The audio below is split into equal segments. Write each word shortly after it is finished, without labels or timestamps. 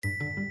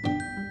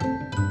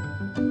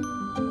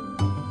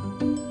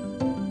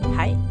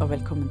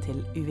velkommen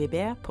til UiB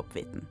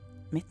Popviten.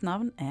 Mitt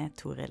navn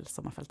Toril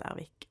Sommerfelt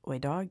Ervik, og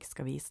i dag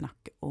skal vi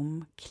snakke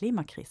om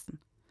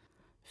klimakrisen.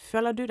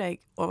 Føler du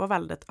deg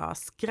overveldet av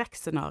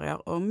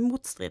skrekkscenarier og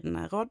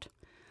motstridende råd?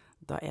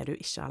 Da du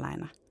ikke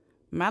alene.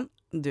 Men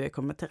du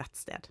kommet til rett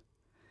sted.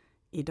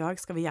 I dag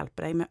skal vi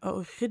hjelpe deg med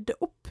å rydde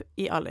opp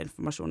i all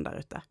informasjon der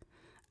ute.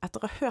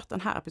 Etter å ha hørt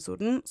denne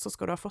episoden, så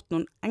skal du ha fått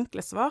noen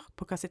enkle svar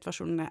på hva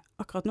situasjonen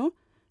akkurat nå,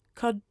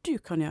 hva du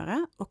kan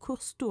gjøre, og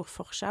hvor stor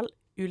forskjell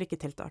ulike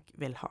tiltak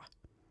vil ha.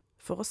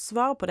 For å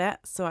svare på det,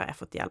 så har jeg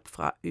fått hjelp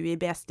fra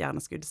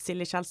UiB-stjerneskudd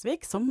Silje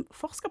Kjelsvik, som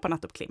forsker på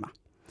nettopp klima.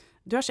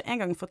 Du har ikke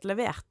engang fått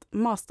levert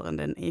masteren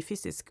din i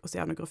fysisk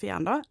oseanografi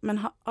enda,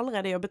 men har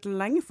allerede jobbet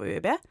lenge for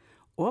UiB,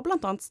 og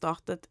blant annet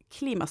startet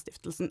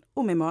Klimastiftelsen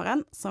Om i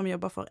morgen, som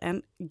jobber for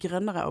en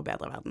grønnere og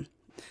bedre verden.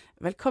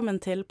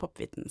 Velkommen til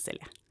Popviten,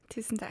 Silje.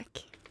 Tusen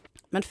takk.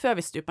 Men før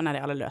vi stuper ned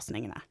i alle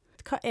løsningene,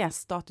 hva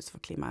status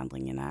for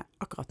klimaendringene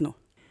akkurat nå?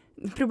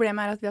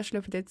 Problemet at vi har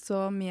sluppet ut så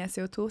mye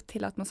CO2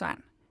 til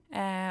atmosfæren.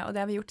 Og det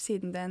har vi gjort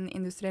siden den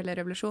industrielle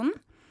revolusjonen.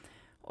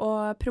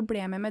 Og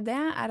problemet med det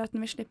at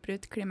når vi slipper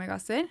ut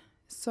klimagasser,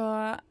 så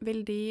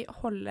vil de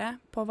holde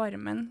på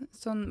varmen,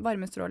 sånn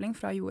varmestråling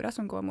fra jorda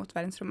som går mot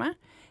verdensrommet.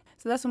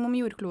 Så det som om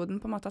jordkloden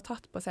på en måte har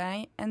tatt på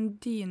seg en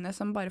dyne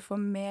som bare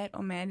får mer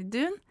og mer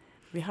dun.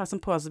 Vi har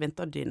på oss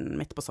vinterdynen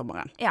midt på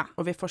sommeren, ja.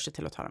 Og vi får ikke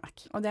til å ta den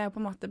vekk. Og det jo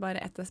på en måte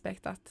bare ett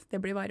aspekt at det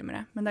blir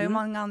varmere, men det jo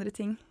mange andre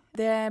ting.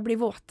 Det blir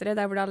våtere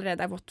der hvor det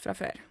allerede vått fra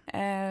før.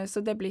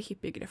 Så det blir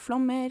hyppigere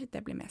flommer,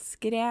 det blir mer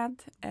skred.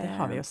 Det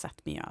har vi jo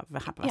sett mye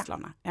av her på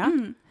Vestlandet. Ja.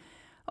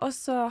 Og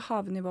så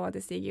havnivået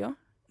det stiger jo.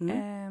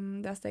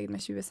 Det har steget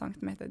med 20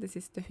 cm det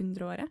siste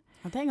 100 året.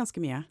 Ja, det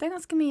ganske mye. Det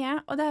ganske mye,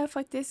 og det jo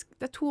faktisk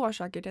det 2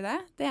 årsaker til det.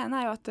 Det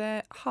ene jo at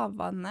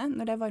havvannet,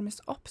 når det varmes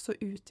opp, så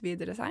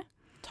utvider det seg.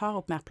 Tar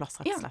opp mer plass,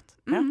 rett og slett.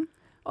 Ja.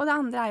 Og det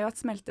andre jo at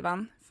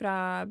smeltevann fra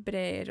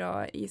breer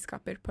og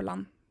iskapper på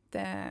land,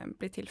 det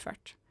blir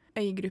tilført.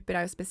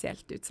 Øygrupper jo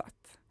spesielt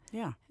utsatt.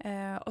 Ja.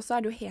 Og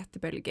så det jo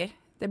hetebølger.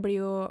 Det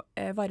blir jo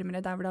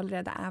varmere der hvor det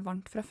allerede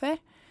varmt fra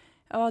før.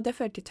 Og det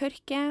fører til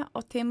tørke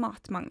og til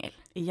matmangel.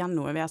 Igjen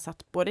noe vi har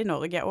sett både i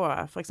Norge og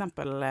for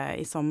eksempel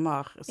i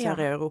sommer sør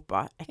i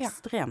Europa.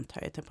 Ekstremt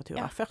høye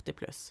temperaturer, 40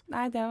 pluss.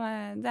 Nei,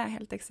 det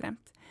helt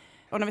ekstremt.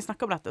 Og når vi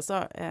snakker om dette,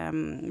 så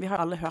vi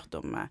har alle hørt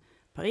om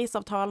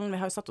Parisavtalen. Vi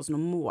har jo satt oss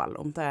noen mål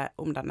om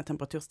denne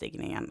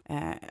temperaturstigningen.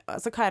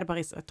 Altså, hva det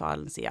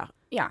Parisavtalen sier?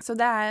 Ja, så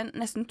det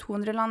nesten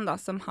 200 land da,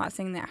 som har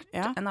signert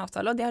en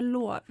avtale, og de har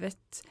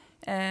lovet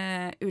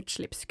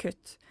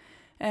utslippskutt.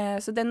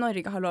 Så det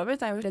Norge har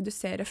lovet å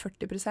redusere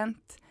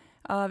 40%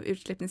 av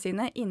utslippene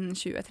sine innen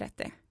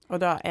 2030. Og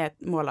da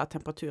målet at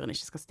temperaturen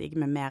ikke skal stige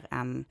med mer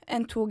enn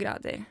 2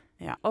 grader.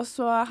 Ja. Og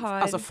så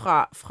har... Altså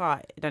fra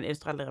den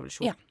industrielle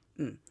revolusjonen?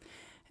 Ja.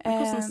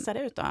 Hvordan ser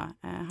det ut da?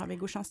 Har vi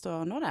god sjanse til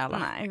å nå det,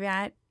 eller? Nei,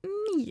 vi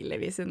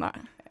milevis unna.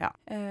 Ja.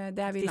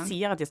 De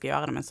sier at de skal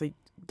gjøre det, men så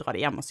drar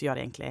de hjem, og så gjør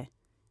de egentlig...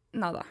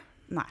 Nada.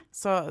 Nei.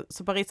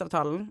 Så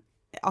Parisavtalen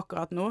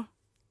akkurat nå,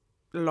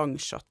 long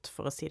shot,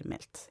 for å si det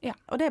mildt. Ja.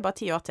 Og det bare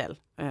 10 år til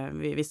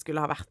vi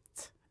skulle ha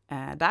vært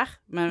der,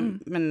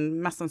 men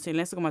mest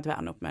sannsynlig så kommer vi til å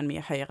ende opp med en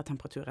mye høyere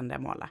temperatur enn det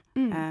målet.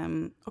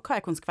 Og hva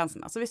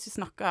konsekvensen? Altså hvis vi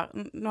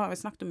nå har vi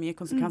snakket om mye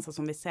konsekvenser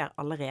som vi ser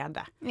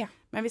allerede. Ja.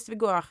 Men hvis vi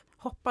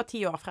hopper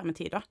 10 år frem i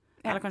tid da,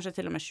 eller kanskje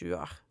til og med 20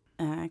 år,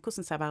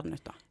 hvordan ser verden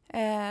ut da?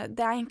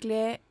 Det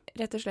egentlig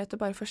rett og slett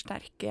å bare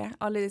forsterke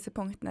alle disse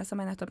punktene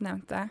som jeg nettopp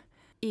nevnte.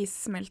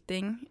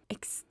 Issmelting,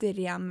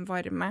 ekstrem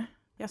varme.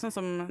 Ja, sånn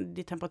som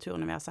de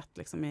temperaturene vi har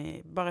sett liksom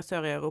bare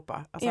sør i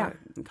Europa. Altså,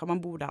 kan man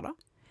bo der da?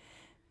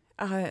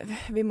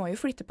 Vi må jo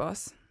flytte på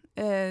oss.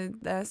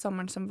 Det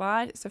sommeren som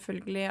var,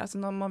 selvfølgelig, altså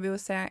nå må vi jo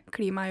se,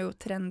 klima jo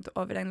trend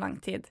over en lang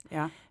tid.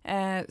 Ja.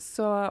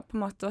 Så på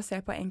en måte å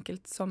se på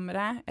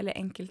enkeltsommere, eller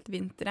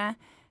enkeltvintere,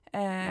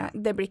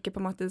 det blir ikke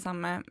på en måte det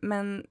samme.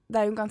 Men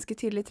det jo en ganske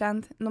tydelig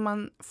trend når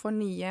man får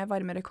nye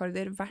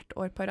varmerekorder hvert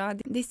år på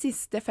rad. De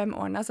siste 5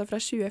 årene, altså fra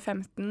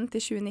 2015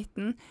 til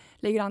 2019,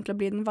 ligger an til å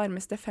bli den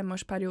varmeste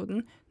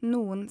 5-årsperioden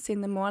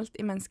noensinne målt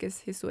i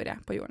menneskets historie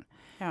på jorden.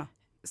 Ja.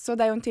 Så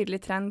det jo en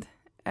tydelig trend.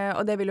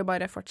 Og det vil jo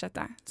bare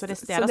fortsette. Så det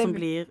steder som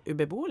blir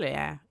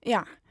ubeboelige?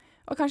 Ja,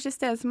 og kanskje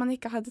steder som man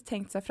ikke hadde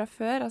tenkt seg fra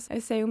før. Altså,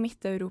 jeg ser jo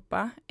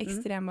Midt-Europa,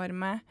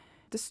 ekstremvarme.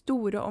 Det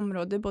store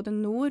området, både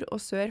nord og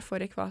sør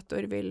for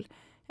ekvator, vil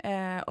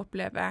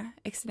oppleve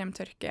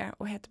ekstremtørke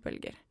og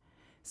hetebølger.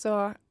 Så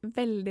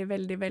veldig,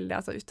 veldig,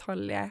 veldig altså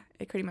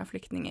utallige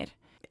klimaflyktninger.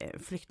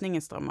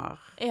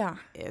 Flyktningestrømmer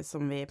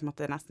som vi på en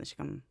måte nesten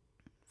ikke kan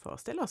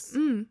forestille oss.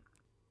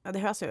 Ja,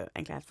 det høres jo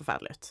egentlig helt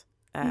forferdelig ut.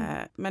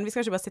 Men vi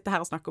skal ikke bare sitte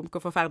her og snakke om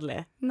hvor forferdelig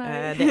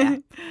det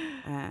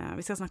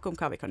vi skal snakke om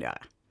hva vi kan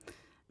gjøre.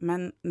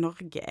 Men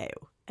Norge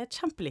jo et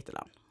kjempelite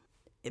land.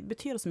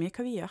 Betyr det så mye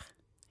hva vi gjør?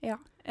 Ja,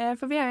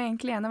 for vi jo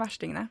egentlig en av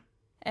verstingene.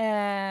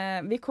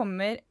 Vi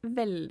kommer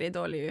veldig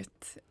dårlig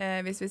ut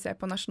hvis vi ser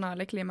på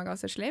nasjonale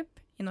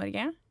klimagassutslipp i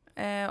Norge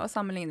og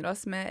sammenligner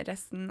oss med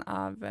resten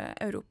av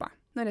Europa.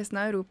 Når resten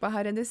av Europa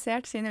har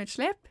redusert sine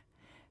utslipp,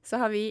 så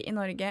har vi i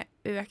Norge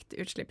økt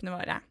utslippene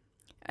våre.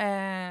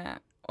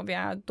 og vi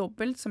har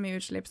dobbelt så mye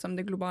utslipp som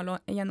det globale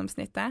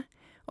gjennomsnittet,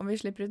 og vi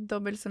slipper ut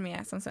dobbelt så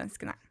mye som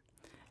svenskene.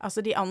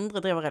 Altså de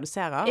andre driver og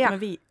reduserer, Ja. men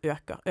vi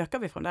øker. Øker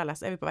vi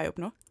fremdeles? Er vi på vei opp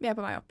nå? Vi er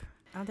på vei opp.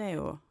 Ja, det er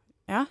jo...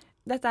 Ja,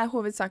 Dette er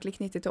hovedsakelig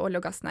knyttet til olje-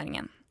 og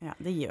gassnæringen. ja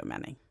det gir jo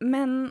mening.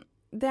 Men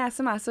det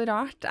som er så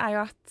rart, er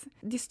jo at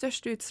de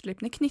største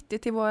utslippene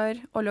knyttet til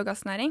vår olje- og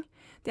gassnæring,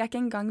 de er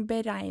ikke engang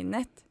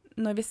beregnet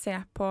når vi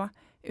ser på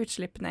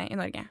utslippene i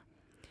Norge.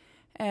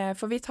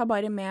 For vi tar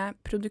bare med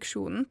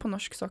produksjonen på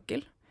norsk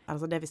sokkel.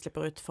 Altså det vi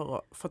slipper ut for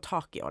å få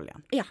tak i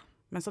oljen. Ja.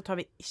 Men så tar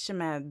vi ikke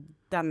med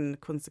den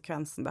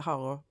konsekvensen det har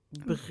å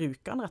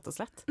bruke den, rett og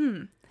slett.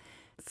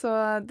 Så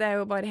det er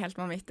jo bare helt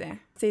vanvittig.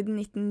 Siden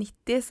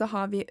 1990 så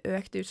har vi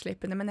økt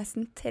utslippene med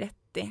nesten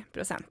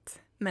 30%,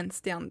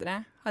 mens de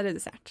andre har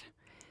redusert.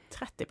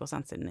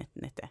 30% siden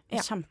 1990.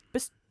 Ja.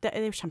 Det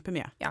er jo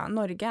kjempemye. Ja,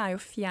 Norge er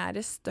jo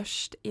fjerde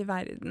størst i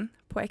verden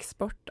på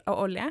eksport av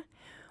olje,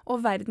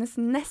 og verdens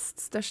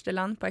nest største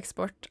land på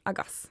eksport av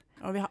gass.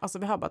 Og vi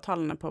har bare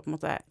tallene på en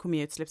måte hvor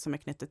mye utslipp som er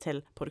knyttet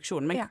til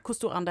produksjonen. Men Ja. hvor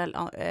stor andel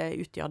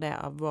utgjør det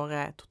av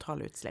våre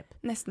totale utslipp?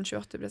 Nesten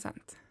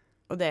 28%.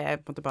 Og det er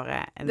på en måte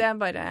bare en Det er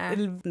bare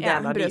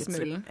del av de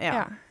brødsmulen.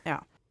 utslipp. Ja.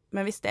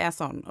 Men hvis det er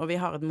sånn, og vi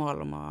har et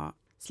mål om å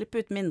slippe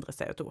ut mindre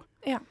CO2,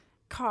 Ja.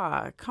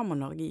 hva må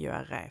Norge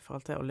gjøre i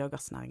forhold til olje- og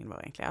gassnæringen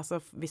vår, egentlig?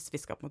 Altså hvis vi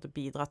skal på en måte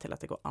bidra til at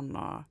det går an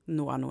å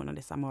nå noen av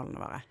disse målene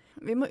våre.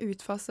 Vi må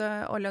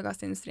utfase olje- og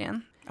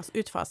gassindustrien. Altså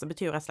utfase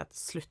betyr jo rett og slett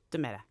slutte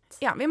med det.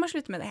 Ja, vi må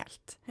slutte med det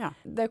helt. Ja.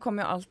 Det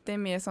kommer jo alltid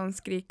mye sånn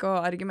skrik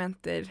og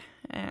argumenter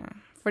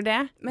for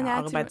det. Men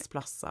jeg tror-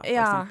 Arbeidsplasser, for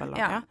Ja, eksempel.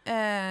 ja.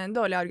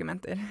 Dårlige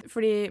argumenter.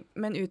 Fordi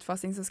med en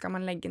utfasing så skal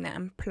man legge ned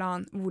en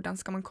plan. Hvordan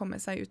skal man komme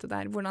seg ut av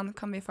der? Hvordan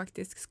kan vi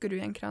faktisk skru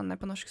igjen kranene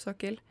på norsk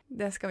sokkel?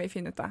 Det skal vi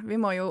finne ut av. Vi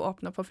må jo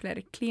åpne opp for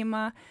flere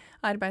klima,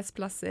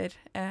 arbeidsplasser,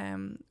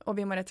 og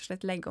vi må rett og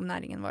slett legge om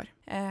næringen vår.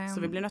 Så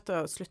vi blir nødt til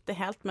å slutte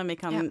helt, men vi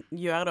kan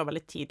gjøre det over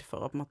litt tid for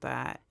å på en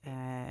måte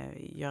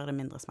gjøre det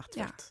mindre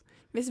smertefullt.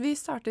 Hvis vi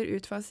starter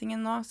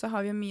utfasingen nå, så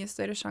har vi jo mye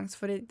større sjanse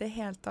for i det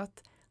hele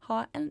tatt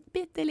ha en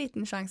bitte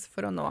liten sjanse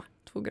for å nå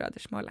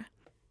 2-gradersmålet.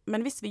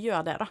 Men hvis vi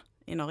gjør det da,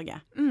 i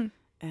Norge,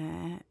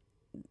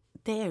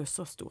 det er jo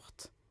så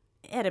stort.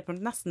 Er det på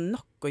nesten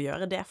nok å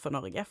gjøre det for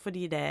Norge,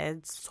 fordi det er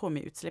så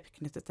mye utslipp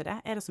knyttet til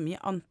det? Er det så mye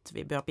annet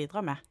vi bør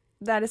bidra med?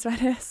 Det er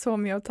dessverre så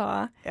mye å ta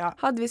av. Ja.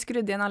 Hadde vi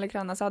skrudd igjen alle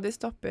kranene, så hadde vi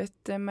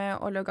stoppet med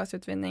olje- og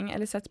gassutvinning,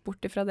 eller sett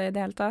bort ifra det i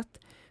det hele tatt.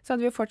 Så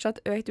hadde vi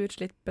fortsatt økt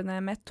utslippene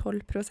med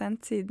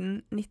 12%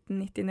 siden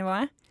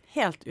 1990-nivået.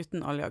 Helt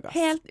uten olje og gass.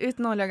 Helt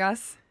uten olje og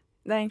gass.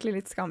 Det er egentlig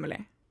litt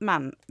skammelig.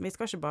 Men vi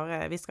skal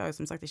jo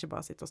som sagt ikke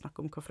bare sitte og snakke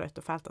om hvor fløyt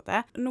og fælt det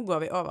er. Nå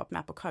går vi over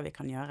mer på hva vi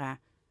kan gjøre,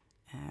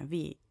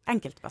 vi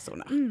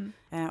enkeltpersoner.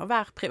 Og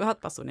hver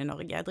privatperson i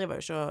Norge driver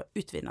jo ikke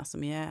og utvinner så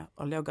mye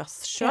olje og gass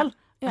selv.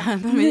 Ja.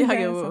 Vi gjør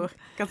jo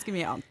ganske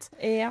mye annet.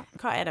 Ja.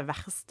 Hva er det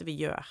verste vi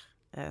gjør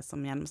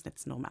som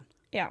gjennomsnittsnordmenn?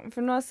 Ja,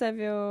 for nå ser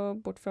vi jo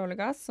bort fra olje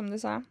og gass, som du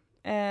sa.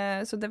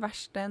 Så det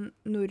verste en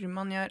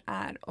nordmann gjør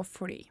er å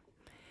fly.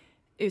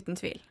 Uten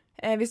tvil.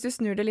 Hvis du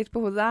snur det litt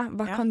på hodet,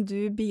 hva kan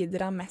du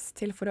bidra mest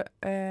til for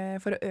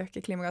å øke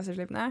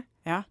klimagassutslippene?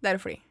 Ja. Det er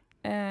å fly.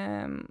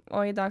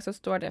 Og i dag så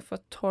står det for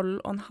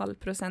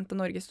 12,5% av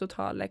Norges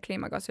totale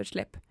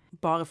klimagassutslipp.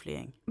 Bare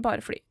flying.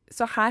 Bare fly.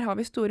 Så her har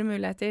vi store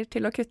muligheter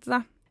til å kutte,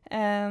 da.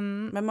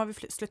 Men må vi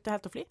slutte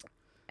helt å fly?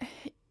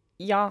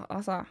 Ja,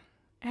 altså.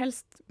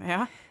 Helst.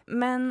 Ja.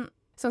 Men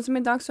sånn som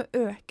i dag så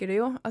øker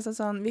det jo. Altså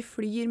sånn, vi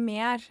flyr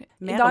mer.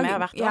 Mer og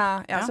mer hvert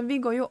år. Ja, så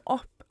vi går jo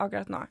opp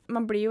akkurat nå.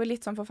 Man blir jo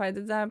litt sånn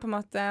forferdet. Det er på en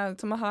måte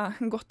som å ha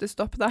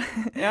godtestopp, da.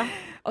 Ja.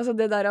 Og så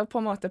det der å på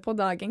en måte på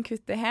dagen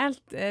kutte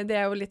helt, det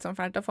er jo litt sånn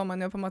fælt. Da får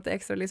man jo på en måte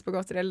ekstra lyst på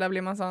godteri, eller da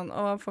blir man sånn,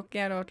 får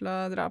ikke jeg lov til å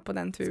dra på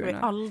den turen? Skal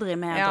vi aldri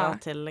mer dra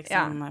til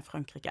liksom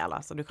Frankrike,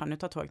 eller? Så du kan jo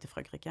ta tog til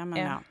Frankrike,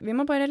 men ja. Vi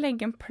må bare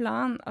legge en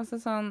plan,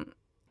 altså sånn,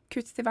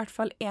 kutt til i hvert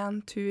fall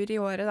 1 tur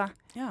i året, da.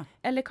 Ja.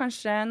 Eller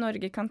kanskje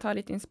Norge kan ta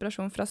litt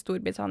inspirasjon fra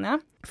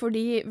Storbritannia, for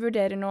de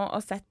vurderer nå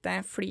å sette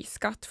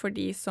flyskatt for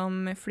de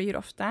som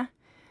flyr ofte.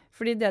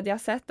 Fordi det de har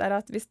sett er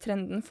at hvis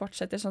trenden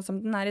fortsetter sånn som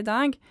den er i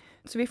dag,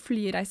 så vil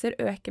flyreiser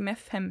øke med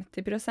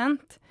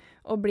 50%,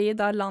 og bli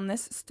da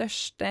landets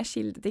største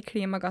kilde til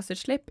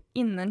klimagassutslipp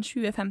innen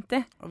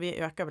 2050. Og vi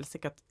øker vel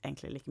sikkert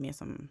egentlig like mye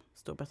som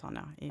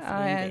Storbritannia i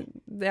flyging.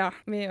 Ja,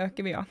 vi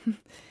øker vi også.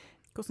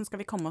 Hvordan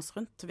skal vi komme oss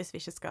rundt hvis vi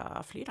ikke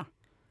skal fly, da?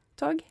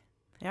 Tog.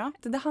 Ja.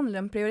 Det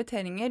handler om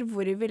prioriteringer,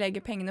 hvor vi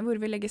legger pengene, hvor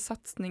vi legger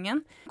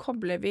satsningen.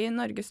 Kobler vi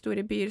Norges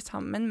store byer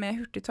sammen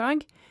med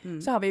hurtigtog,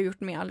 så har vi jo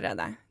gjort mye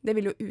allerede. Det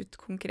vil jo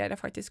utkonkurrere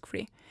faktisk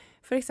fly.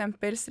 For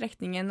eksempel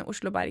strekningen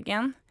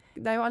Oslo-Bergen.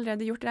 Det er jo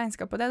allerede gjort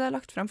regnskap på det. Det er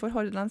lagt frem for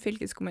Hordaland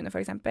fylkeskommune,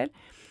 for eksempel.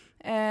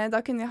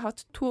 Da kunne vi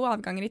hatt 2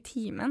 avganger i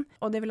timen,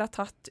 og det ville ha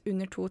tatt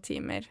under 2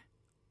 timer.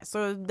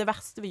 Så det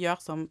verste vi gjør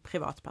som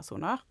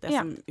privatpersoner, det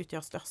som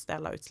utgjør størst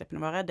del av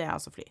utslippene våre, det er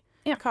altså fly.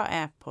 Ja. Hva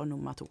er på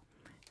nummer 2?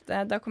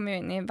 Da kommer vi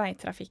inn i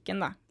veitrafikken,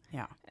 da.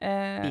 Ja,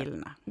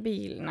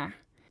 bilene.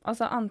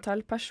 Altså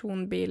antall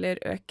personbiler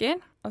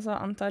øker, altså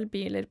antall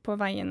biler på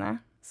veiene,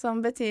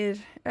 som betyr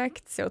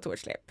økt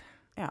CO2-utslipp.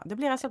 Ja, det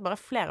blir rett og slett bare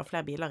flere og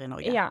flere biler i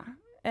Norge. Ja,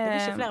 Det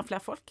blir ikke flere og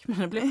flere folk, men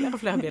det blir flere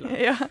og flere biler.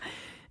 Ja.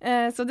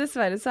 Så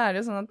dessverre så er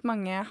det jo sånn at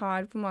mange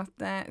har på en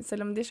måte,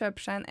 selv om de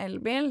kjøper seg en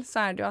elbil,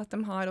 så er det jo at de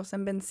har også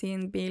en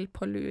bensinbil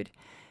på lur.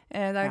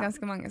 Det er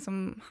ganske mange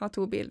som har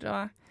 2 biler,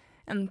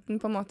 og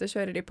enten på en måte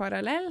kjører de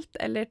parallelt,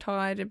 eller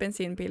tar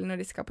bensinbilen når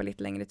de skal på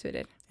litt lengre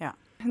turer. Ja.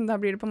 Da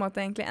blir det på en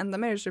måte egentlig enda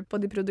mer utslipp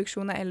både i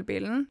produksjon av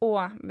elbilen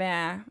og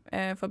ved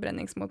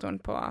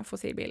forbrenningsmotoren på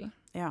fossilbilen.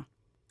 Ja.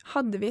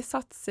 Hadde vi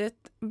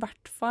satset i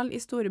hvert fall i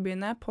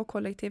storebyene på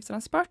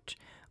kollektivtransport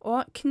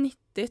og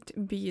knyttet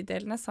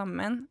bydelene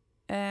sammen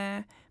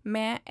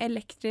med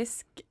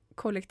elektrisk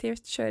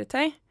kollektivt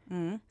kjøretøy,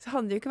 så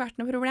hadde det jo ikke vært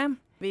noe problem.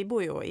 Vi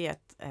bor jo i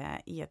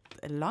et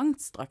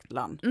langstrakt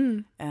land,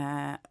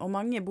 og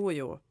mange bor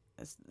jo,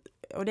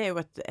 og det er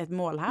jo et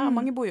mål her,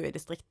 mange bor jo i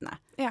distriktene,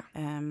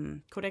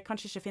 hvor det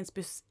kanskje ikke finnes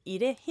buss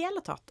i det hele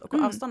tatt, og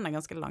hvor avstanden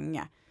er ganske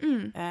lange.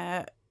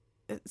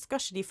 Skal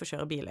ikke de få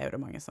kjøre bil, er jo det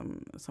mange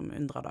som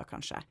undrer da,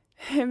 kanskje.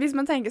 Hvis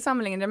man tenker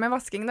sammenligner det med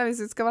vasking, da,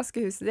 hvis du skal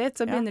vaske huset ditt,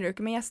 så begynner du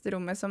ikke med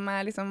gjesterommet som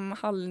er liksom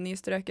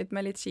halvnystrøket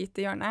med litt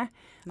skit i hjørnet.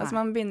 Altså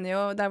man begynner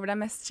jo der hvor det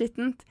er mest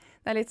skittent.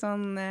 Det er litt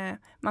sånn,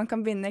 man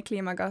kan begynne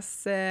klimagass,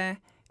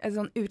 et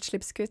sånn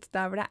utslippskutt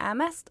der hvor det er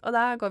mest, og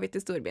da går vi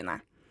til storbyene.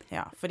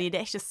 Ja, fordi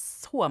det er ikke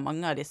så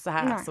mange av disse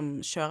her som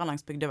kjører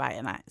langs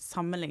bygdeveiene,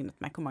 sammenlignet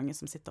med hvor mange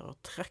som sitter og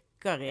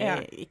trøkker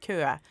i kø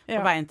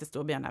på veien til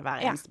storbyene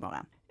hver eneste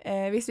morgen.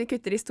 Hvis vi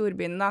kutter i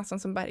storbyene da, sånn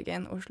som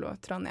Bergen, Oslo,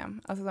 Trondheim,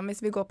 altså hvis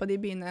vi går på de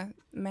byene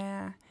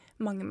med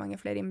mange, mange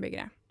flere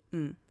innbyggere,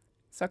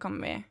 så kan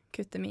vi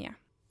kutte mye.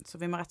 Så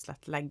vi må rett og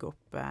slett legge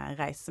opp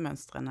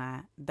reisemønstrene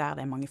der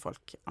det er mange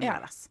folk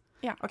annerledes.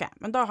 Ja. Ok,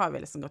 men da har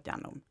vi liksom gått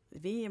gjennom.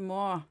 Vi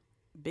må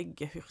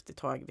bygge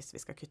hurtigtog hvis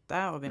vi skal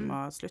kutte, og vi må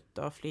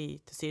slutte å fly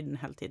til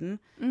Syden hele tiden.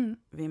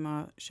 Vi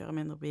må kjøre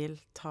mindre bil,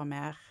 ta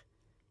mer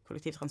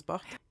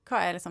kollektivtransport.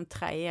 Hva er liksom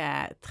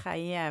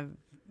tredje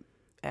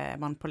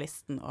man på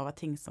listen over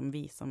ting som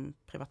vi som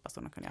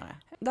privatpersoner kan gjøre?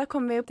 Da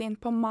kommer vi inn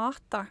på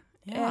mat da,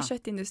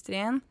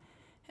 kjøttindustrien.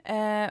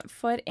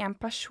 For en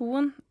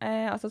person,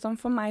 altså sånn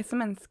for meg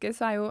som menneske,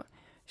 så er jo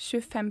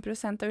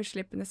 25% av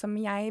utslippene som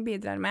jeg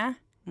bidrar med,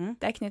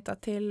 det er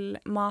knyttet til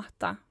mat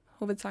da,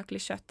 hovedsakelig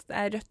kjøtt. Det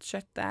er rødt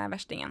kjøtt, det er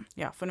verstingen.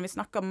 Ja, for når vi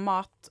snakker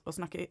mat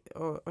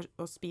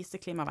og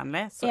spise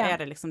klimavennlig, så er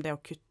det liksom det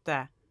å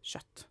kutte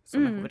kjøtt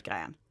som er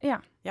hovedgreien.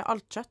 Ja,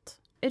 alt kjøtt.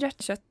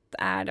 Rødt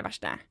kjøtt er det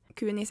verste.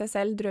 Kuen i seg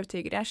selv,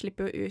 drøvtygere,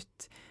 slipper jo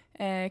ut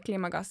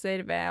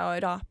klimagasser ved å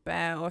rape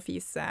og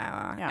fise.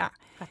 Og,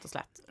 rett og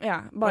slett.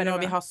 Ja, og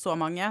når vi har så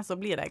mange, så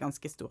blir det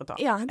ganske store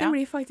tall. Ja, det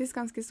blir faktisk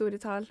ganske store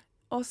tall.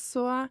 Og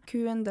så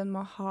kuen, den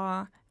må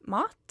ha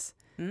mat,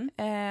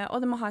 og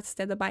den må ha et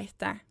sted å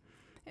beite.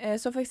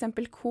 Så for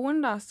eksempel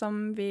korn da,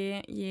 som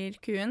vi gir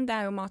kuen, det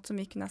er jo mat som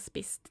vi kunne ha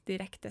spist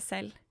direkte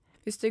selv.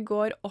 Hvis du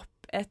går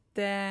opp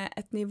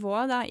et nivå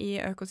da, i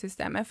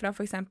økosystemet fra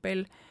for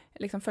eksempel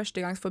liksom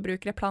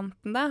førstegangsforbrukere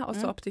planten da, og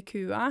så opp til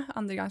kua,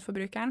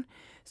 andregangsforbrukeren,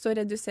 så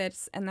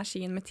reduseres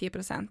energien med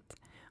 10%.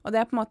 Og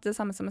det er på en måte det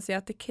samme som å si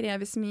at det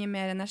kreves mye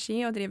mer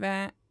energi å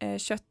drive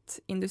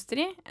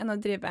kjøttindustri enn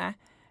å drive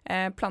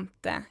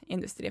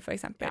planteindustri, for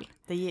eksempel.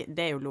 Ja,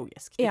 det er jo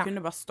logisk. De kunne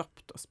bare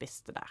stoppet og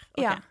spist det der.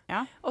 Okay.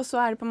 Ja. Og så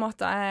er det på en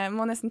måte,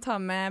 må nesten ta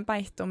med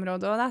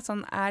beiteområdet også, da.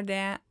 Sånn, er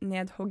det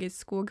nedhogget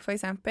skog, for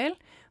eksempel?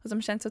 Og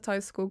som kjent så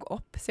tar jo skog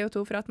opp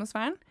CO2 fra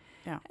atmosfæren.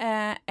 Ja.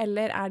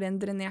 Eller er det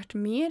en drenert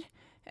myr?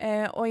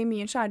 Og i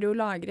myren så er det jo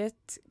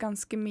lagret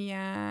ganske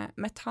mye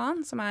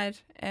metan, som er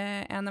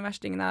en av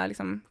verstingene av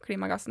liksom,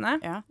 klimagassene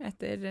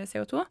etter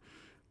CO2.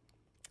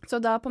 Så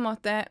da på en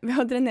måte, ved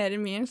å drenere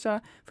myren, så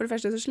for det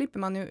første så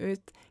slipper man jo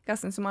ut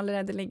gassen som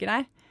allerede ligger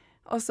der,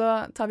 og så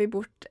tar vi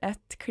bort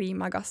et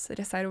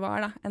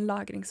klimagassreservoar, da, en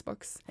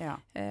lagringsboks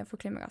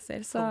for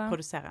klimagasser. Så, for å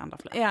produsere enda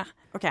flere. Ja.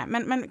 Ok,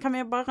 men kan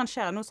vi bare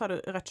rangere, nå sa du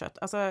rødt kjøtt,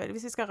 altså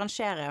hvis vi skal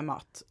rangere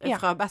mat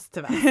fra best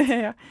til best.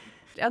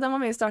 Ja, da må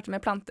vi jo starte med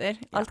planter,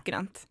 alt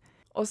grønt.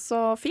 Og så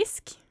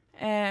fisk,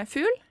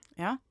 fugl,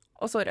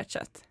 og så rødt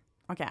kjøtt.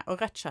 Ok, og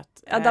rødt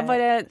kjøtt. Ja, da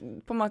bare,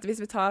 på en måte, hvis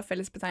vi tar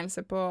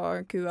fellesbetegnelse på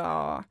kua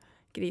og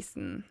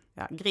grisen.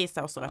 Ja, gris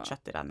er også rødt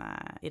kjøtt i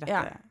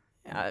dette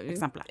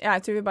eksempelet. Ja,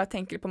 jeg tror vi bare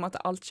tenker på en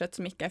måte alt kjøtt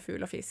som ikke er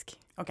fugl og fisk.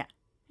 Ok.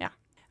 Ja.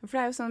 For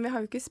det er jo sånn, vi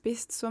har jo ikke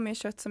spist så mye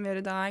kjøtt som vi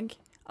gjør i dag,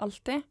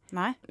 alltid.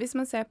 Nei. Hvis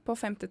man ser på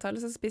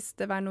 50-tallet, så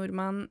spiste hver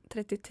nordmann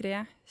 33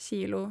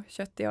 kilo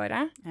kjøtt i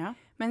året. Ja.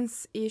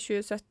 Mens i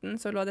 2017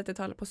 så lå dette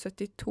tallet på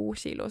 72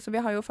 kilo. Så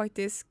vi har jo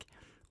faktisk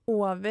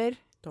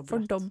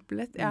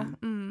fordoblet, ja.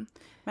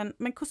 Men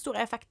hvor stor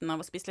er effekten av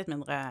å spise litt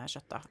mindre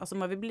kjøtt da? Altså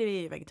må vi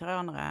bli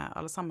vegetarianere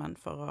alle sammen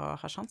for å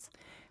ha sjans?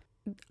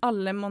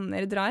 Alle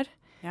monner drar.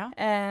 Ja.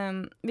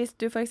 Hvis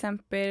du for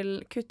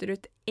eksempel kutter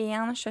ut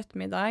 1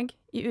 kjøttmiddag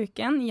i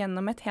uken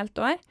gjennom et helt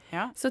år,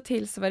 så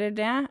tilsvarer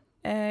det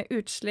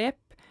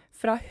utslipp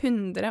fra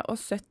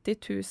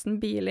 170 000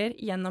 biler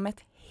gjennom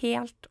et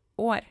helt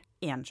år.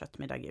 1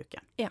 kjøttmiddag i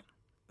uken? Ja.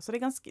 Så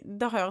det er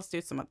da høres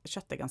det ut som at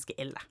kjøtt er ganske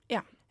ille.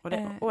 Ja. Og det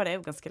er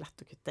jo ganske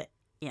lett å kutte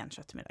 1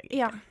 kjøttmiddag i uken.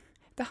 Ja.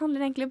 Det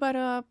handler egentlig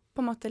bare å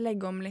på en måte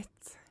legge om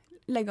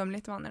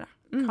litt vaner da.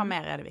 Hva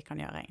mer er det vi kan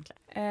gjøre, egentlig?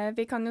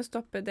 Vi kan jo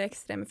stoppe det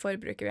ekstreme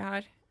forbruket vi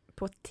har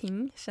på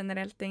ting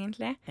generelt,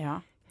 egentlig. Ja,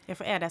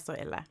 for er det så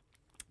ille?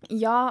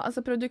 Ja,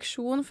 altså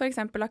produksjon for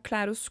eksempel av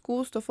klær og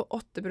sko står for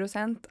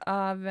 8%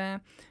 av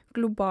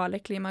globale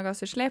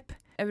klimagassutslipp.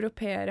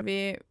 Europeere,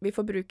 vi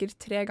forbruker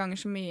 3 ganger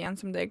så mye igjen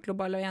som det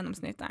globale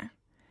gjennomsnittet.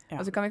 Ja.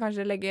 Og så kan vi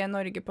kanskje legge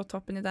Norge på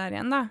toppen i der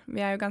igjen, da.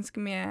 Vi er jo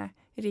ganske mye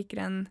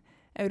rikere enn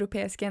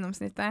europeiske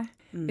gjennomsnittet.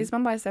 Hvis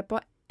man bare ser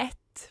på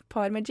ett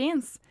par med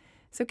jeans,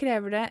 så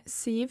krever det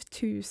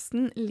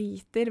 7000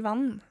 liter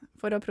vann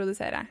for å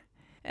produsere.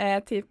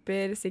 Jeg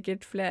tipper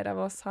sikkert flere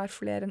av oss har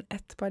flere enn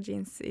ett par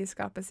jeans i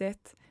skapet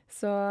sitt.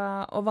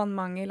 Og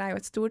vannmangel er jo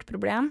et stort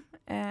problem,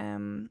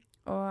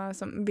 og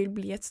som vil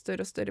bli et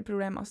større og større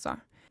problem også.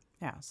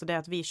 Ja, så det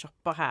at vi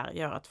shopper her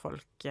gjør at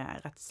folk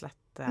rett og slett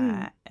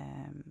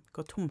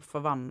går tom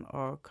for vann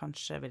og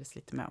kanskje vil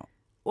slite med å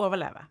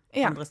overleve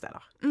andre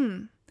steder.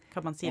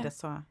 Kan man si det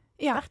så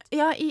sterkt?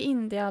 Ja, i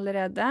India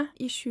allerede.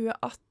 I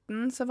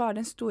 2018 så var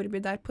det en storby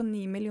der på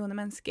 9 millioner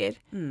mennesker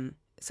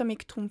som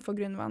gikk tom for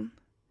grunnvann.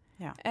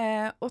 Ja.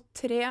 Og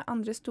 3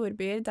 andre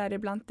storbyer,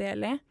 deriblant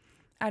Delhi,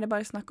 er det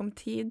bare snakk om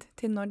tid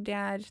til når de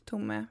er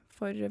tomme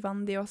for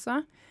vann, de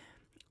også.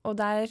 Og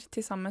der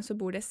til sammen så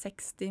bor det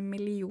 60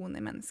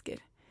 millioner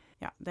mennesker.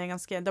 Ja,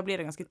 da blir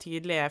det ganske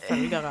tydelige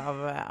følger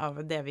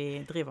av det vi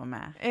driver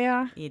med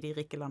i de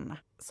rike landene.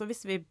 Så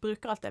hvis vi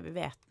bruker alt det vi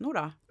vet nå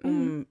da,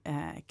 om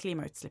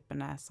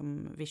klimautslippene som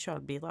vi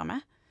selv bidrar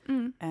med,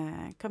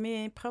 kan vi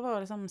prøve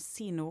å liksom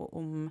si noe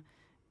om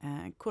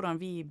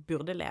hvordan vi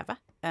burde leve,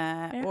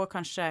 og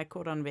kanskje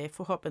hvordan vi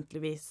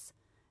forhåpentligvis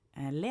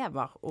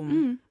lever om,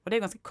 og det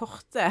er ganske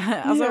korte,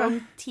 altså om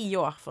 10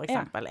 år for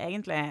eksempel.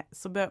 Egentlig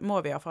så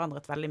må vi ha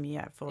forandret veldig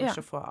mye for å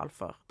ikke få alt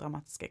for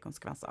dramatiske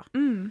konsekvenser.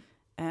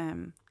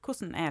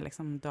 Hvordan er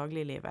liksom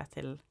dagliglivet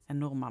til en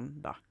nordmann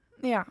da?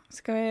 Ja,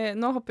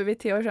 nå hopper vi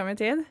 10 år frem i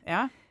tid.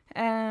 Ja,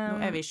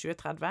 nå er vi i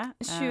 2030.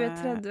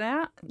 2030,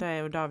 ja. Det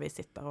er jo da vi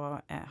sitter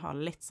og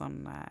har litt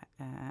sånn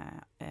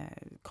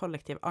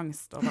kollektiv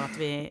angst over at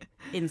vi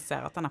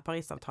innser at denne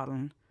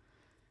Parisavtalen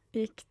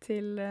gikk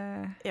til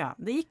Ja,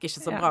 det gikk ikke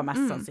så bra,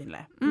 mest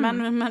sannsynlig.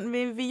 Men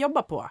vi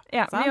jobber på.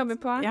 Ja, sant? Vi jobber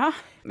på. Ja.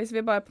 Hvis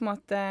vi bare på en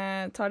måte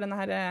tar denne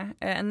her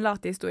en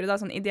late historie, da,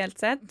 sånn ideelt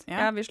sett.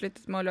 Ja, vi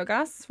sluttet med olje og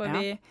gass, for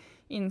vi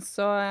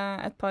innså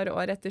et par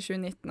år etter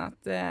 2019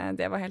 at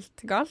det var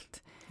helt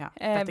galt. Ja,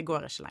 dette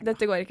går ikke lenger.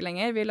 Dette går ikke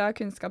lenger. Vi la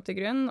kunnskap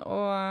til grunn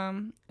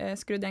og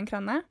skrudde en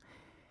kranne.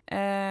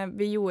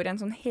 Vi gjorde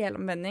en sånn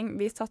helomvending.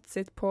 Vi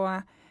satset på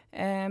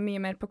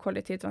mye mer på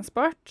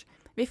kollektivtransport.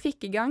 Vi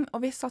fikk i gang,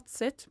 og vi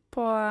satset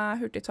på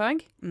hurtigtog.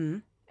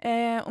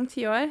 Om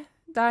 10 år,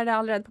 da er det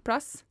allerede på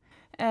plass.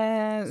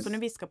 Så når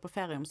vi skal på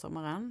ferie om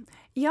sommeren?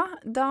 Ja,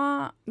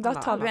 da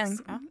tar vi en...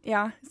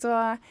 Ja, så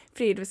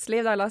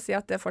friluftsliv, da la oss si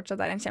at det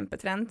fortsatt er en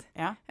kjempetrend.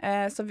 Ja.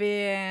 Så vi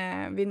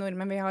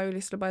nordmenn, vi har jo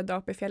lyst til å bare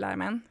dra opp i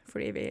fjellarmen,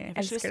 fordi vi elsker det. Vi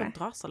har ikke lyst til å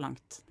dra så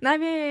langt. Nei,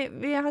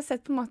 vi har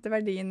sett på en måte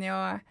verdien i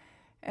å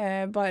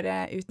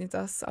bare utnytte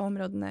oss av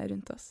områdene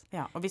rundt oss.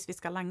 Ja, og hvis vi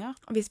skal lenger?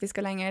 Hvis vi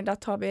skal lenger, da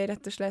tar vi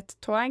rett og slett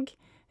tog.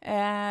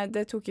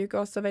 Det tok jo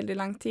ikke også veldig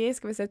lang tid.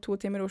 Skal vi se 2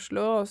 timer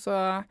Oslo, og så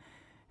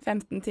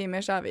 15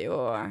 timer så er vi jo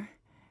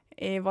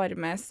i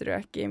varme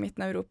strøk i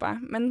midten av Europa.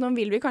 Men nå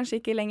vil vi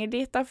kanskje ikke lenger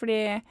dit da, fordi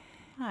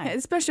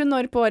det spørs jo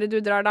når på året du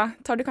drar da.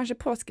 Tar du kanskje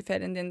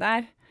påskeferien din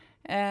der,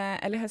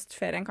 eller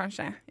høstferien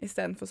kanskje, i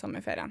stedet for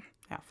sommerferien.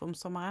 Ja, for om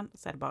sommeren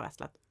så er det bare rett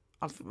og slett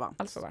alt for varmt.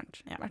 Alt for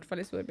varmt, i hvert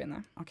fall i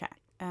storbyene. Ok.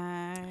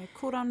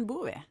 Hvordan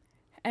bor vi?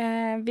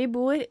 Vi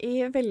bor i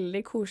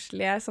veldig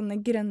koselige sånne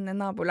grønne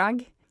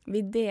nabolag.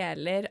 Vi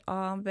deler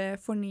av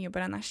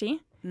fornybar energi.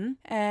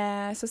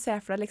 Så se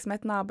for deg liksom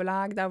et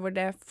nabolag der hvor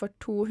det for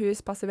 2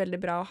 hus passer veldig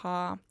bra å ha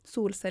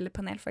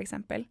solcellepanel for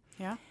eksempel.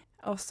 Ja.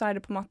 Og så er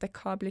det på en måte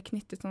kabler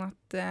knyttet sånn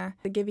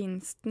at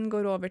gevinsten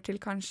går over til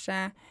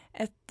kanskje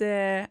et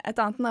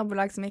annet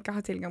nabolag som ikke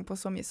har tilgang på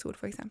så mye sol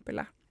for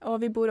eksempel. Da.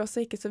 Og vi bor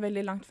også ikke så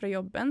veldig langt fra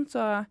jobben,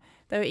 så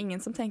det er jo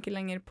ingen som tenker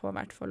lenger på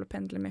hvert fall å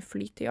pendle med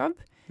fly til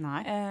jobb.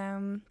 Nei.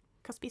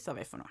 Hva spiser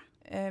vi for noe?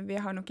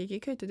 Vi har nok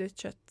ikke kuttet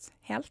ut kjøtt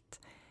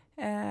helt,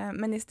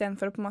 men i stedet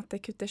for å på en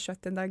måte kutte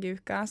kjøtt en dag i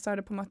uka, så har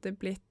det på en måte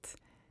blitt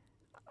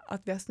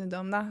at vi har snudd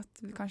om da,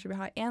 at kanskje vi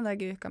har 1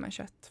 dag i uka med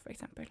kjøtt for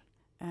eksempel.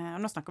 Og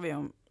nå snakker vi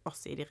om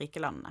oss i de rike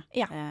landene.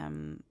 Ja.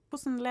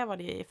 Hvordan lever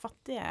de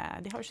fattige?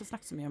 De har jo ikke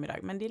snakket så mye om i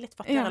dag, men de litt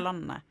fattigere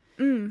landene.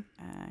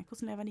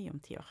 Hvordan lever de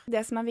om 10 år?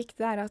 Det som er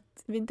viktig er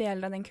at vi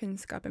deler av den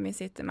kunnskapen vi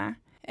sitter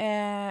med.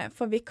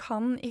 For vi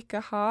kan ikke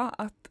ha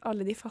at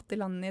alle de fattige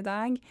landene i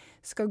dag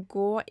skal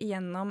gå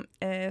igjennom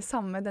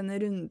samme denne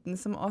runden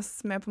som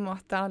oss, med på en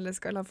måte alle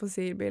skal ha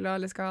fossilbil og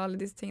alle skal ha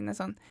alle disse tingene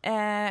sånn.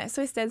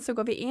 Så i stedet så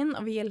går vi inn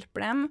og vi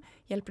hjelper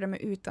dem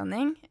med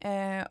utdanning,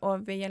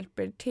 og vi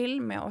hjelper til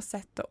med å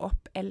sette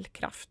opp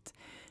elkraft.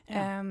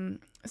 Ja.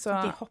 Så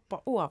de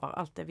hopper over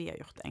alt det vi har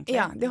gjort, egentlig.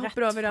 Ja, de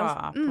hopper over alt. Rett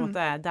fra på en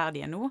måte der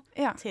de er nå,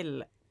 til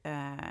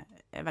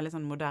veldig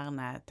sånn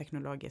moderne,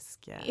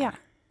 teknologisk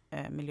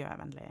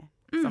miljøvennlig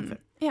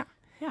samfunn. Ja.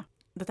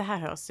 Dette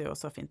her høres jo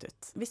så fint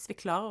ut. Hvis vi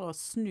klarer å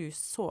snu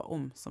så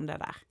om som det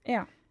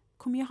der,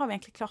 hvor mye har vi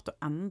egentlig klart å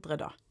endre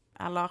da?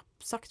 Eller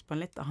sagt på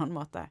en litt annen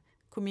måte,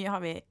 hvor mye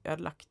har vi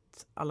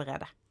ødelagt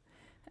allerede?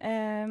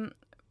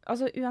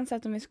 Altså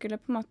uansett om vi skulle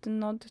på en måte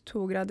nådd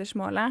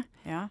 2-gradersmålet,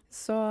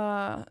 så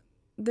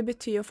det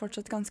betyr jo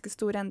fortsatt ganske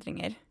store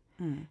endringer.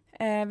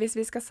 Hvis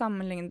vi skal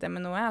sammenligne det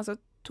med noe, altså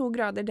 2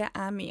 grader, det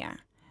er mye.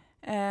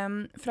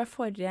 Fra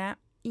forrige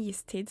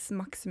istids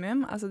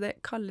maksimum, altså det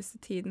kaldeste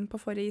tiden på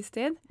forrige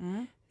istid,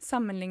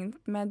 sammenlignet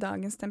med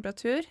dagens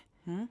temperatur,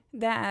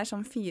 det er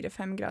sånn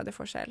 4-5 grader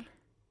forskjell.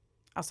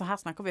 Altså her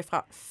snakker vi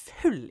fra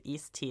full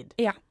istid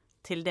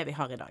til det vi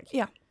har i dag.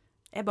 Ja.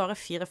 Er bare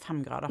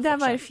 4-5 grader forskjell. Det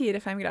er bare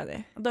 4-5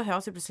 grader. Og da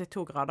høres jo plutselig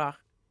 2 grader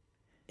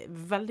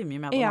veldig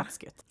mye mer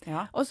dramatisk ut.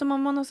 Ja. Og så må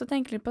man også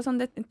tenke litt på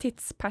sånn det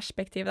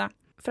tidsperspektiv da.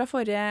 Fra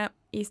forrige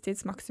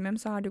istids maksimum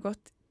så har det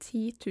gått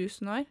 10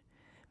 000 år,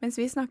 mens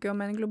vi snakker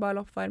om en global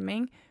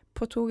oppvarming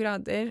på 2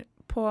 grader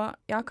på,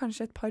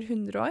 kanskje et par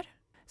 100 år.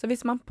 Så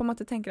hvis man på en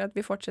måte tenker at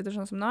vi fortsetter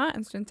sånn som nå,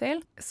 en stund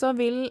til, så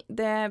vil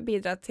det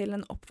bidra til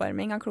en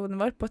oppvarming av kloden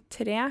vår på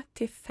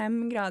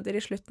 3-5 grader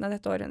i slutten av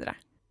dette århundret.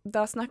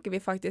 Da snakker vi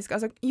faktisk,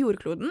 altså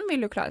jordkloden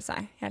vil jo klare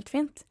seg helt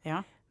fint,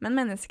 men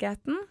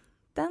menneskeheten,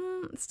 den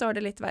står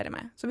det litt verre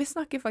med. Så vi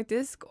snakker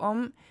faktisk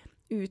om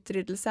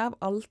utryddelse av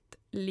alt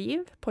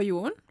liv på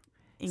jorden.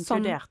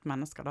 Inkludert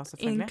mennesker da,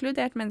 selvfølgelig.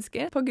 Inkludert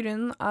mennesker, på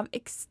grunn av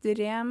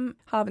ekstrem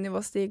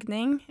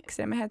havnivåstigning,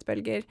 ekstreme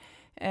hetebølger.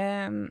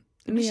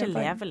 Det blir ikke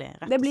levelig,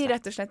 rett og slett. Det blir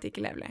rett og slett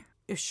ikke levelig.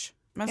 Usj.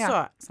 Men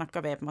så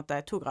snakker vi på en måte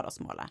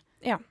 2-gradersmålet.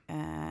 Ja.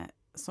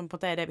 Som på en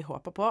måte er det vi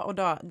håper på, og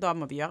da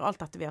må vi gjøre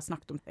alt dette vi har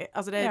snakket om.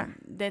 Altså det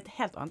er et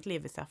helt annet liv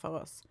vi ser for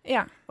oss.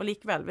 Ja. Og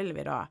likevel vil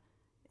vi da,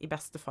 i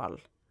beste fall,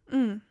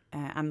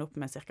 ende opp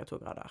med cirka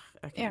 2 grader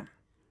økning. Ja.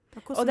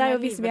 Og det er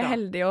jo hvis vi er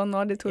heldige å nå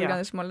det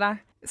 2-gradersmålet da.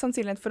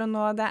 Sannsynlighet for å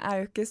nå det er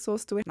jo ikke så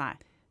stor. Nei.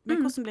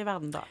 Men hvordan blir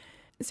verden da?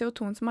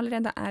 CO2 som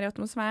allerede er i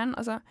atmosfæren,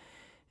 altså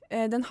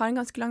den har en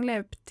ganske lang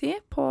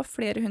levetid på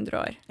flere 100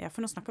 år. Ja,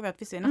 for nå snakker vi at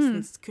hvis vi nesten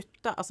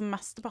kutter, altså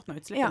mesteparten av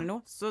utslippene nå,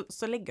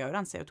 så ligger jo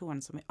den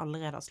CO2-en som vi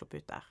allerede har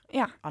sluppet ut der.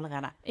 Ja.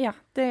 Allerede. Ja,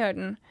 det gjør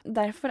den.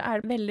 Derfor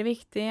er det veldig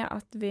viktig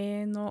at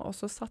vi nå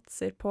også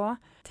satser på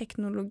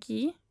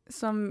teknologi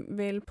som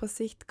vil på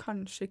sikt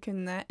kanskje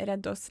kunne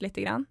redde oss litt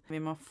grann.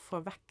 Vi må få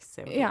vekk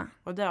CO2,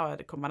 og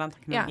da kommer den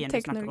teknologien du snakker om. Ja,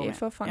 teknologi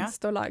for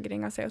fangst og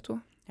lagring av CO2.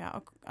 Ja,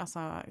 og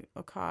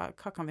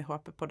hva kan vi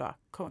håpe på da?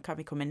 Kan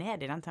vi komme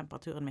ned i den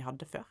temperaturen vi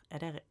hadde før?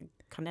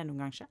 Kan det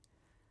noen gang skje?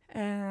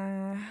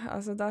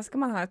 Altså, da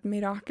skal man ha et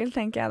mirakel,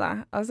 tenker jeg da.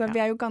 Altså,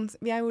 vi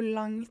er jo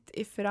langt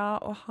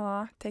ifra å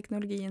ha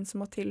teknologien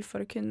som må til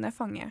for å kunne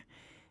fange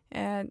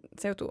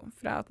CO2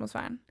 fra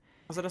atmosfæren.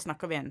 Altså, da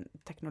snakker vi en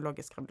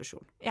teknologisk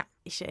revolusjon. Ja.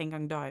 Ikke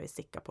engang da er vi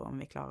sikre på om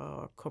vi klarer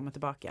å komme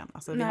tilbake igjen.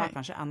 Altså, vi har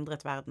kanskje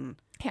endret verden.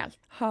 Helt.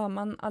 Har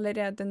man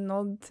allerede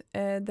nådd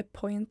the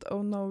point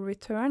of no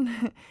return?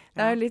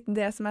 Det er jo litt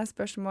det som er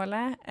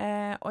spørsmålet.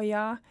 Og vi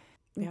har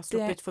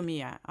sluppet for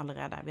mye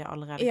allerede. Vi har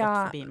allerede gått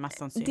forbi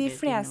mest sannsynlig. De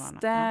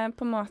fleste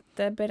på en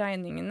måte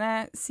beregningene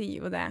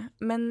sier jo det.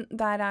 Men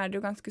der er det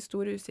jo ganske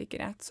stor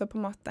usikkerhet. Så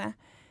på en måte,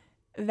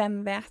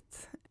 hvem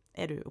vet?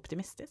 Er du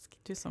optimistisk?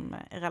 Du som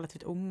er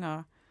relativt ung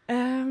og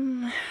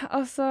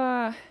altså,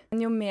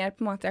 jo mer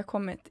på en måte jeg har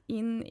kommet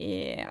inn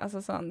i, altså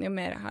sånn, jo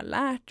mer jeg har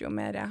lært, jo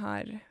mer jeg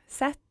har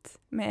sett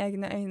med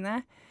egne øyne,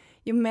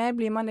 jo mer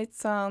blir man litt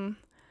sånn,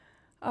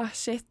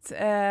 shit,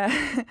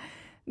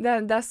 det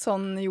er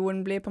sånn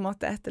jorden blir på en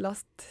måte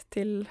etterlast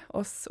til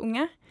oss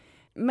unge.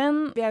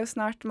 Men vi er jo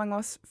snart mange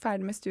av oss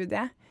ferdig med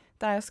studiet.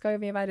 Der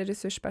skal vi være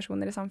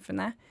ressurspersoner i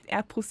samfunnet. Jeg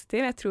er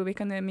positiv, jeg tror vi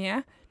kan gjøre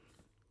mye.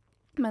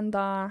 Men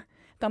da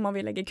må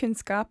vi legge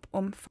kunnskap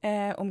om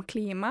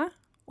klima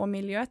og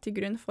miljø til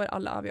grunn for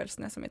alle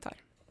avgjørelsene som vi tar.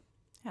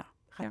 Ja,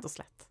 rett og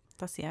slett.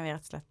 Da sier vi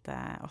rett og slett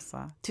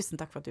også tusen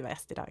takk for at du var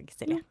gjest i dag,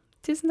 Silje. Ja,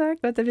 tusen takk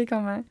for at jeg fikk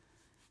komme.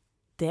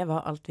 Det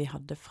var alt vi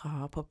hadde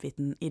fra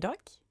Popviten i dag.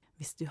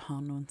 Hvis du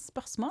har noen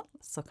spørsmål,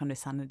 så kan du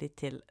sende de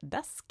til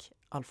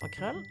desk@uib.no.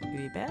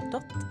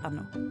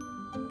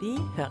 Vi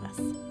høres!